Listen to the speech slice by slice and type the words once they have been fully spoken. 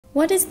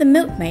What is the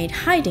milkmaid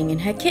hiding in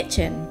her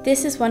kitchen?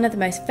 This is one of the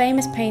most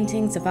famous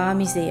paintings of our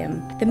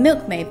museum, The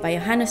Milkmaid by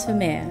Johannes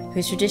Vermeer, who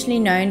is traditionally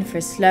known for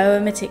his slow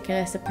and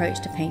meticulous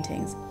approach to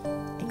paintings.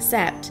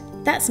 Except,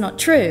 that's not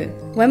true.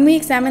 When we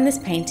examined this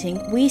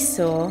painting, we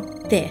saw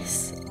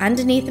this.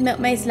 Underneath the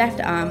milkmaid's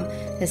left arm,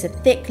 there's a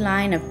thick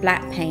line of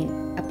black paint,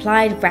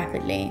 applied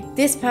rapidly.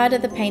 This part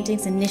of the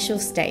painting's initial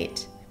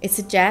state. It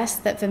suggests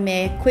that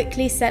Vermeer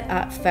quickly set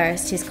up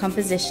first his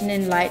composition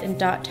in light and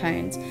dark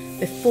tones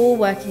before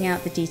working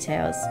out the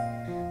details.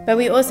 But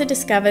we also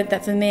discovered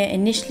that Vermeer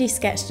initially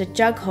sketched a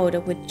jug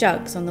holder with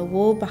jugs on the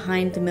wall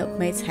behind the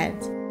milkmaid's head.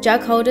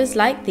 Jug holders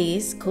like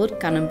these, called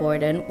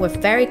kannenborden, were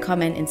very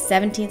common in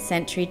 17th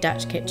century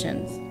Dutch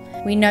kitchens.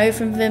 We know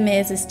from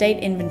Vermeer's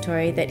estate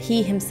inventory that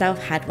he himself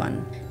had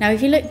one. Now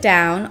if you look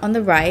down on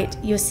the right,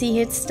 you'll see he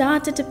had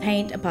started to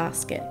paint a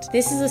basket.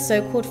 This is a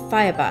so-called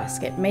fire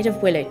basket made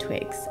of willow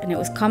twigs, and it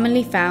was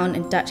commonly found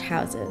in Dutch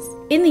houses.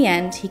 In the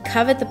end, he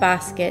covered the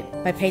basket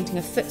by painting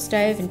a foot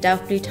stove in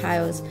Delft blue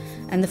tiles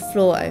and the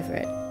floor over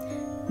it.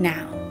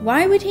 Now,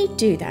 why would he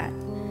do that?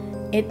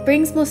 It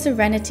brings more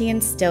serenity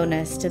and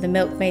stillness to the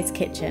milkmaid's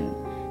kitchen.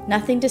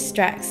 Nothing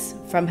distracts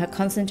from her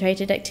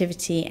concentrated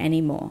activity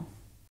anymore.